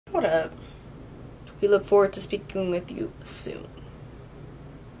Hold up. We look forward to speaking with you soon.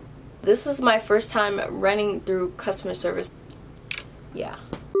 This is my first time running through customer service. Yeah.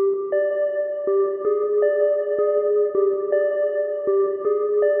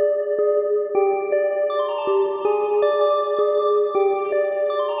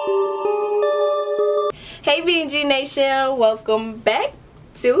 Hey BNG Nation, welcome back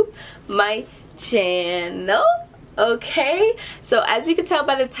to my channel. Okay, so as you can tell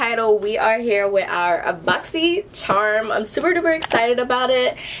by the title, we are here with our BoxyCharm. I'm super duper excited about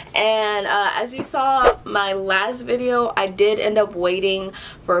it, and as you saw my last video, I did end up waiting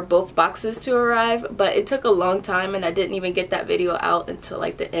for both boxes to arrive, but it took a long time and I didn't even get that video out until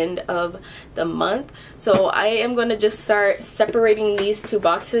like the end of the month. So I am going to just start separating these two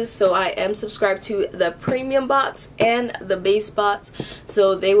boxes. So I am subscribed to the premium box and the base box,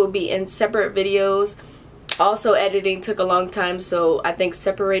 so they will be in separate videos. Also, editing took a long time, so I think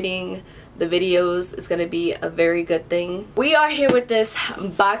separating the videos is going to be a very good thing. We are here with this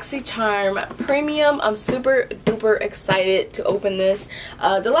BoxyCharm Premium. I'm super duper excited to open this.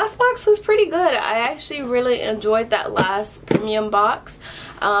 The last box was pretty good. I actually really enjoyed that last premium box.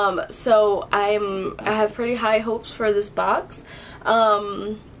 So I have pretty high hopes for this box.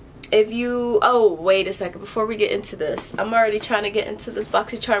 If you, oh wait a second, before we get into this, I'm already trying to get into this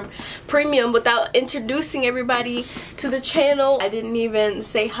BoxyCharm Premium without introducing everybody to the channel. I didn't even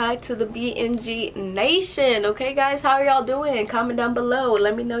say hi to the BNG Nation. Okay guys, how are y'all doing? Comment down below,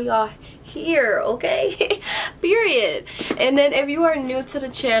 let me know y'all here, okay? Period. And then if you are new to the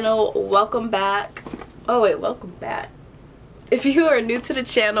channel, welcome back. Oh wait, welcome back. If you are new to the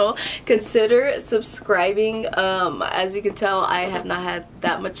channel, consider subscribing. As you can tell, I have not had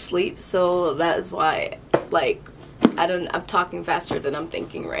that much sleep, so that is why, like, I'm talking faster than I'm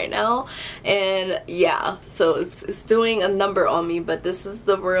thinking right now. And yeah, so it's doing a number on me, but this is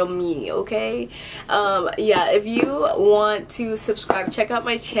the real me, okay? Yeah, if you want to subscribe, check out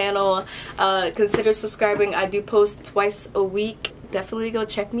my channel. Consider subscribing. I do post twice a week. Definitely go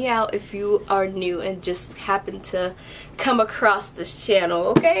check me out if you are new and just happen to come across this channel,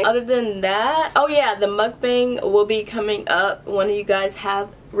 okay? Other than that, oh yeah, the mukbang will be coming up. One of you guys have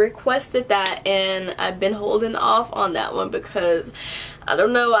requested that, and I've been holding off on that one because I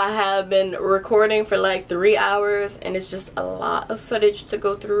don't know, I have been recording for like 3 hours and it's just a lot of footage to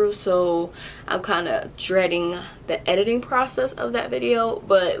go through, so I'm kind of dreading the editing process of that video,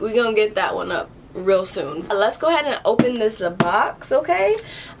 but we're gonna get that one up real soon. Let's go ahead and open this box, okay?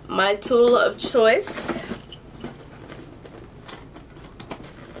 My tool of choice.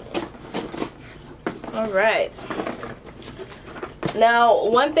 Alright. Now,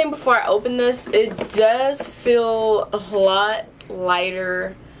 one thing before I open this, it does feel a lot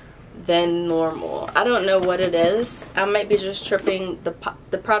lighter than normal. I don't know what it is. I might be just tripping. The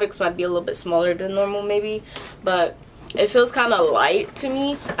products might be a little bit smaller than normal maybe, but it feels kind of light to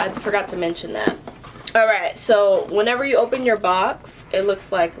me. I forgot to mention that. Alright, so whenever you open your box, it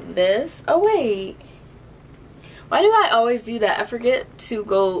looks like this. Oh wait, why do I always do that? I forget to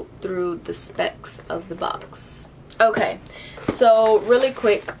go through the specs of the box. Okay, so really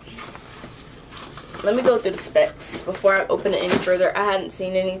quick, let me go through the specs before I open it any further. I hadn't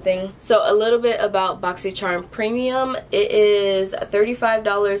seen anything. So a little bit about BoxyCharm Premium. It is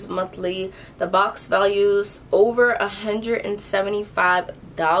 $35 monthly. The box values over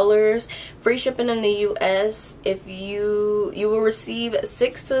 $175. Free shipping in the US. If you will receive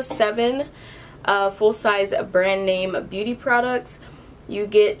 6 to 7 full-size brand name beauty products. You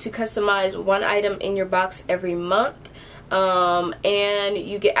get to customize one item in your box every month, and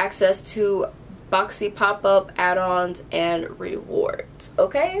you get access to Boxy pop-up add-ons and rewards.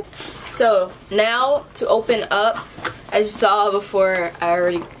 Okay, so now to open up, as you saw before, I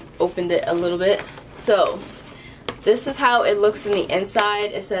already opened it a little bit. So this is how it looks in the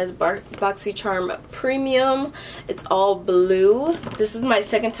inside. It says BoxyCharm Premium. It's all blue. This is my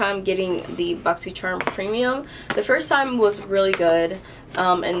second time getting the BoxyCharm Premium. The first time was really good,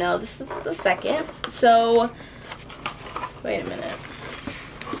 and now this is the second. So wait a minute.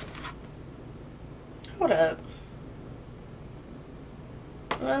 Hold up.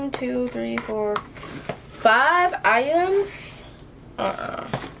 1, 2, 3, 4, 5 items?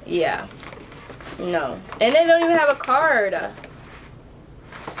 Yeah. No. And they don't even have a card.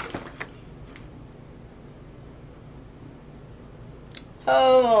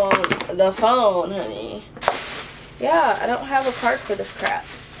 Oh, the phone, honey. Yeah, I don't have a card for this crap.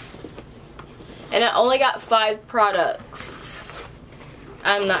 And I only got 5 products.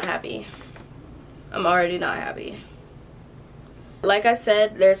 I'm not happy. I'm already not happy. Like I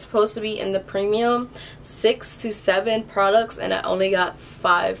said, they're supposed to be in the premium 6 to 7 products, and I only got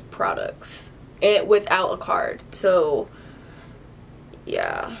 5 products without a card. So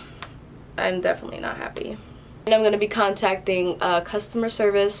yeah, I'm definitely not happy. And I'm going to be contacting customer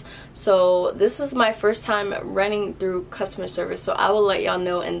service. So this is my first time running through customer service, so I will let y'all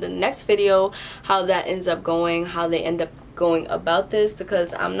know in the next video how that ends up going, how they end up going about this,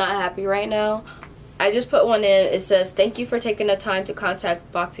 because I'm not happy right now. I just put one in. It says, thank you for taking the time to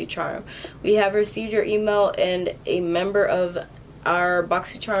contact BoxyCharm. We have received your email, and a member of our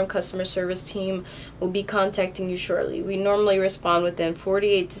BoxyCharm customer service team will be contacting you shortly. We normally respond within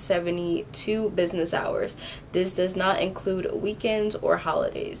 48 to 72 business hours. This does not include weekends or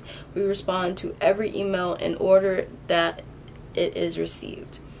holidays. We respond to every email in order that it is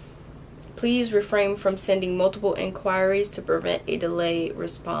received. Please refrain from sending multiple inquiries to prevent a delayed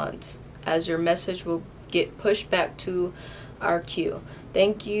response, as your message will get pushed back to our queue.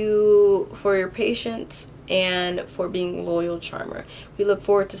 Thank you for your patience and for being loyal charmer. We look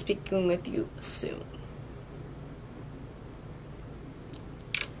forward to speaking with you soon.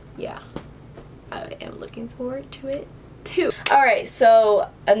 Yeah, I am looking forward to it too. Alright, so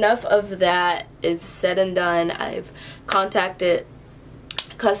enough of that. It's said and done. I've contacted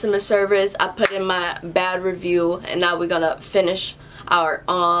customer service. I put in my bad review, and now we're gonna finish our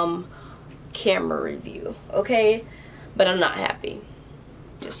camera review, okay? But I'm not happy,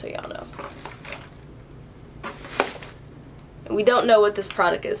 just so y'all know. We don't know what this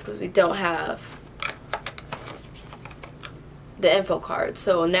product is because we don't have the info card.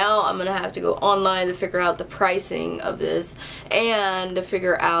 So now I'm gonna have to go online to figure out the pricing of this and to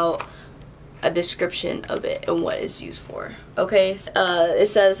figure out a description of it and what it's used for. Okay, it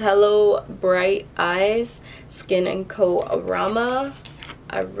says, hello bright eyes, skin and coat aroma.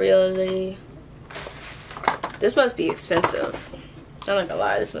 This must be expensive. I'm not gonna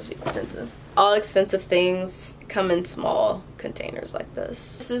lie, this must be expensive. All expensive things come in small containers like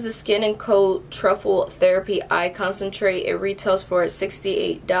this. This is the Skin and Coat Truffle Therapy Eye Concentrate. It retails for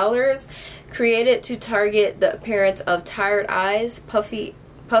 $68. Created to target the appearance of tired eyes,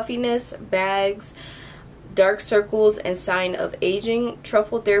 puffiness, bags, dark circles, and sign of aging.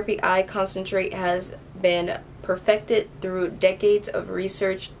 Truffle Therapy Eye Concentrate has been perfected through decades of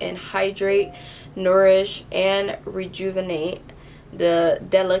research and hydrate, nourish, and rejuvenate the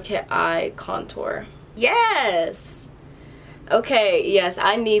delicate eye contour. Yes! Okay, yes,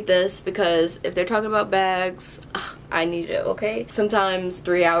 I need this because if they're talking about bags, I need it, okay? Sometimes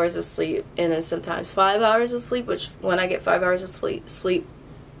 3 hours of sleep, and then sometimes 5 hours of sleep, which when I get 5 hours of sleep,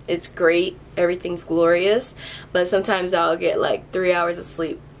 it's great. Everything's glorious. But sometimes I'll get like 3 hours of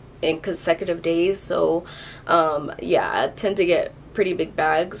sleep in consecutive days. So, yeah, I tend to get pretty big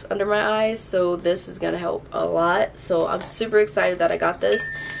bags under my eyes, so this is gonna help a lot. So I'm super excited that I got this.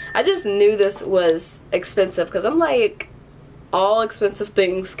 I just knew this was expensive because I'm like, all expensive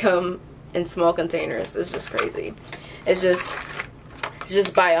things come in small containers. It's just crazy. It's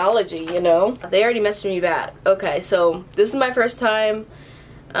just biology, you know. They already messaged me back. Okay, so this is my first time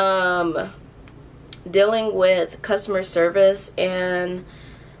dealing with customer service, and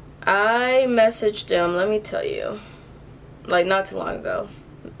I messaged them, let me tell you, like not too long ago,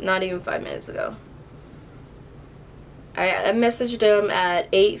 not even 5 minutes ago. I messaged them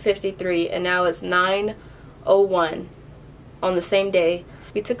at 8:53, and now it's 9:01 on the same day.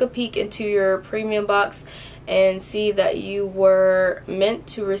 We took a peek into your premium box and see that you were meant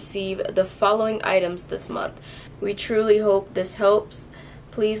to receive the following items this month. We truly hope this helps.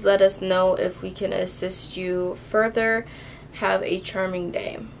 Please let us know if we can assist you further. Have a charming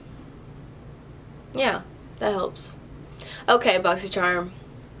day. Yeah, that helps. Okay, BoxyCharm,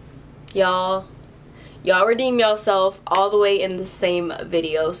 y'all redeem yourself all the way in the same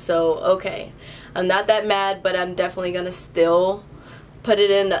video. So okay, I'm not that mad, but I'm definitely gonna still put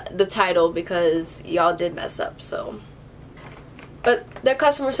it in the title because y'all did mess up. So, but their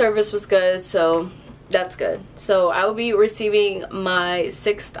customer service was good, so that's good. So I will be receiving my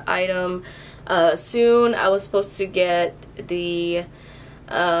 6th item soon. I was supposed to get the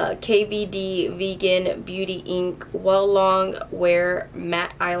KVD Vegan Beauty Ink Well Long Wear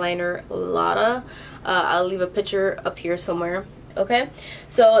Matte Eyeliner Lotta. I'll leave a picture up here somewhere. Okay,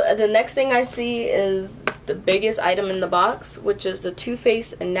 so the next thing I see is the biggest item in the box, which is the Too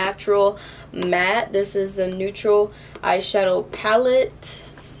Faced Natural Matte. This is the neutral eyeshadow palette.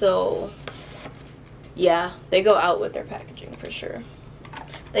 So yeah, they go out with their packaging for sure.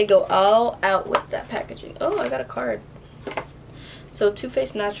 They go all out with that packaging. Oh, I got a card. So Too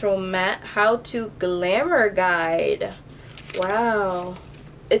Faced Natural Matte How to Glamour Guide. Wow.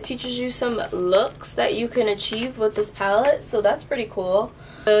 it teaches you some looks that you can achieve with this palette, so that's pretty cool.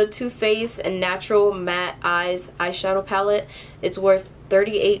 The Too Faced Natural Matte Eyes eyeshadow palette, it's worth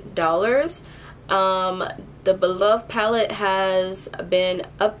 $38. The Beloved palette has been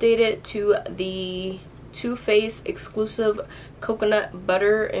updated to the Too Faced exclusive coconut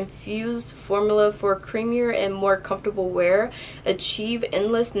butter infused formula for creamier and more comfortable wear. Achieve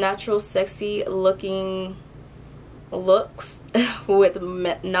endless natural sexy looking looks with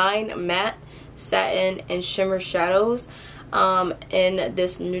 9 matte, satin, and shimmer shadows in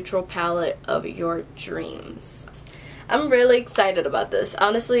this neutral palette of your dreams. I'm really excited about this.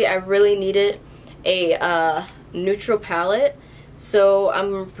 Honestly, I really needed a neutral palette, so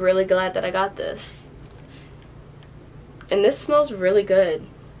I'm really glad that I got this. And this smells really good.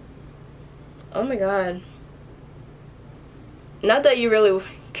 Oh my god. Not that you really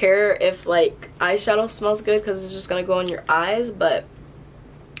care if like eyeshadow smells good because it's just gonna go on your eyes, but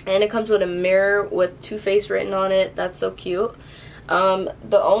and it comes with a mirror with Too Faced written on it. That's so cute.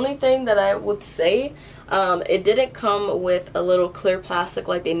 The only thing that I would say, it didn't come with a little clear plastic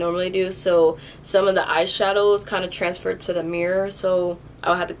like they normally do, so some of the eyeshadows kind of transferred to the mirror, so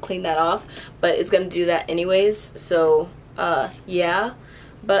I'll have to clean that off, but it's gonna do that anyways, so yeah.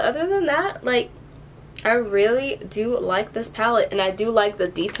 But other than that, like, I really do like this palette, and I do like the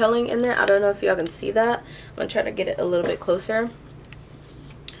detailing in it. I don't know if y'all can see that. I'm gonna try to get it a little bit closer,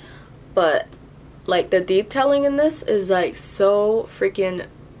 but like the detailing in this is like so freaking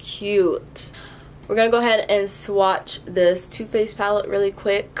cute. We're gonna go ahead and swatch this Too Faced palette really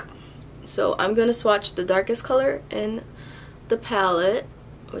quick. So I'm gonna swatch the darkest color in the palette,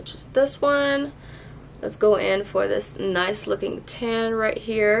 which is this one. Let's go in for this nice looking tan right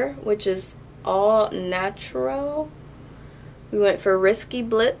here, which is all natural. We went for Risky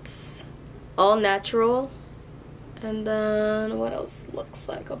Blitz, all natural. And then what else looks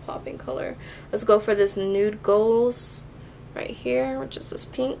like a popping color? Let's go for this Nude Goals right here, which is this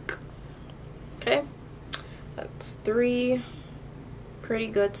pink. Okay, that's 3 pretty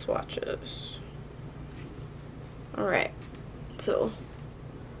good swatches. Alright, so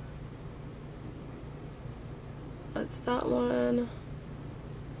that's that one.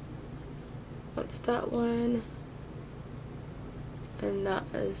 That's that one. And that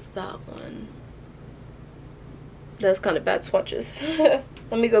is that one. That's kind of bad swatches. Let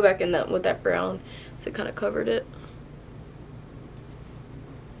me go back in that with that brown, so it kind of covered it.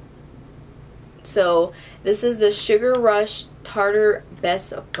 So this is the Sugar Rush Tartar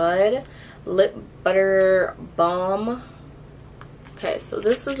Best Bud Lip Butter Balm. Okay, so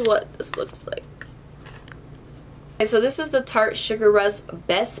this is what this looks like. Okay, so this is the Tarte Sugar Rush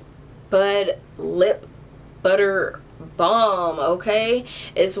Best Bud Lip Butter Balm. Okay,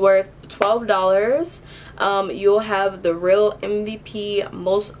 it's worth $12. You'll have the real MVP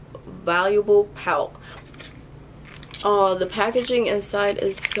most valuable pout. Oh, the packaging inside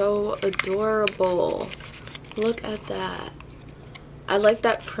is so adorable. Look at that. I like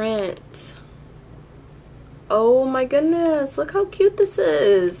that print. Oh my goodness, look how cute this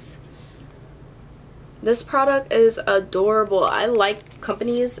is. This product is adorable. I like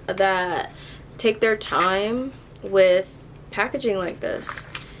companies that take their time with packaging like this.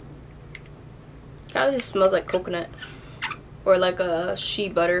 Kind of just smells like coconut or like a shea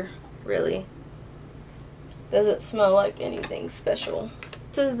butter, really. Doesn't smell like anything special.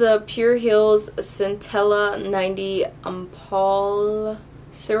 This is the Pure Heals Centella 90 Ampule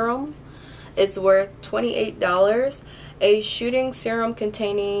Serum. It's worth $28. A soothing serum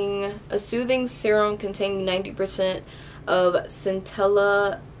containing 90% of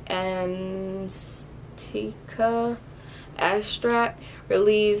Centella Antica extract,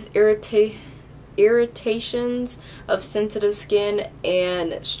 relieves irritations of sensitive skin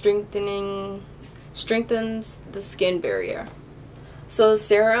and strengthens the skin barrier. So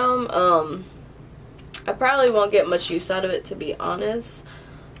serum, I probably won't get much use out of it, to be honest.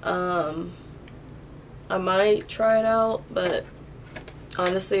 I might try it out, but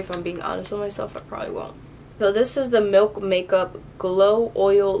honestly, if I'm being honest with myself, I probably won't. So this is the Milk Makeup Glow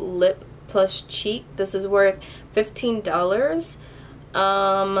Oil Lip Plus Cheek. This is worth $15.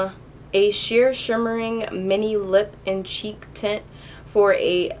 A sheer shimmering mini lip and cheek tint for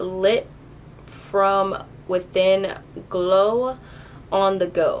a lit from within glow on the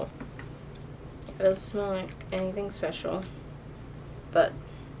go. It doesn't smell like anything special, but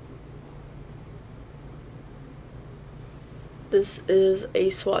this is a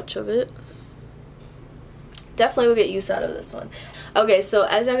swatch of it. Definitely will get use out of this one. Okay, so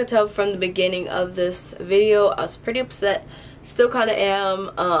as y'all can tell from the beginning of this video, I was pretty upset. Still kind of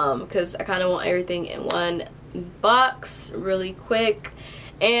am, because I kind of want everything in one box really quick.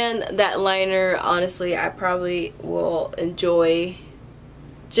 And that liner, honestly, I probably will enjoy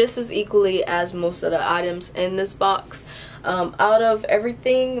just as equally as most of the items in this box. Out of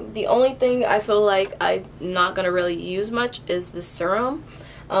everything, the only thing I feel like I'm not gonna really use much is the serum.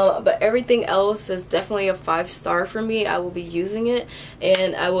 But everything else is definitely a 5-star for me. I will be using it,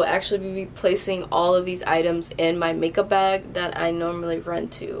 and I will actually be placing all of these items in my makeup bag that I normally run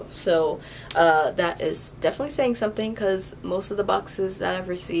to. So that is definitely saying something, because most of the boxes that I've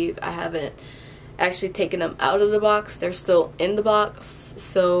received, I haven't actually taken them out of the box. They're still in the box,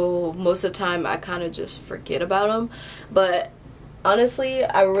 so most of the time I kind of just forget about them. But honestly,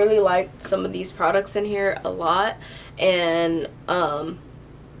 I really like some of these products in here a lot, and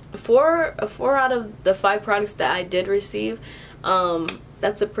 4 out of the 5 products that I did receive,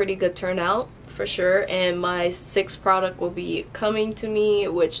 that's a pretty good turnout for sure. And my 6th product will be coming to me,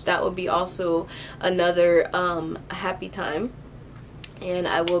 which that will be also another happy time, and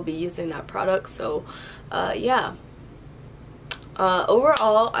I will be using that product. So yeah,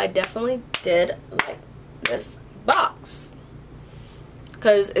 overall I definitely did like this box,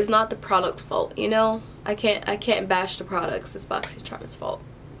 because it's not the product's fault, you know. I can't bash the products. It's BoxyCharm's fault,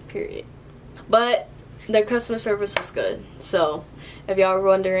 period. But their customer service was good. So if y'all are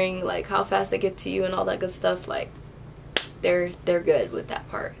wondering like how fast they get to you and all that good stuff, like they're good with that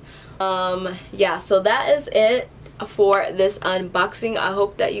part. Yeah, so that is it for this unboxing. I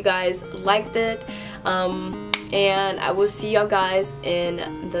hope that you guys liked it, and I will see y'all guys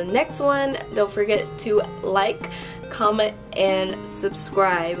in the next one. Don't forget to like, comment, and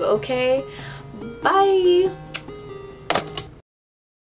subscribe. Okay, bye.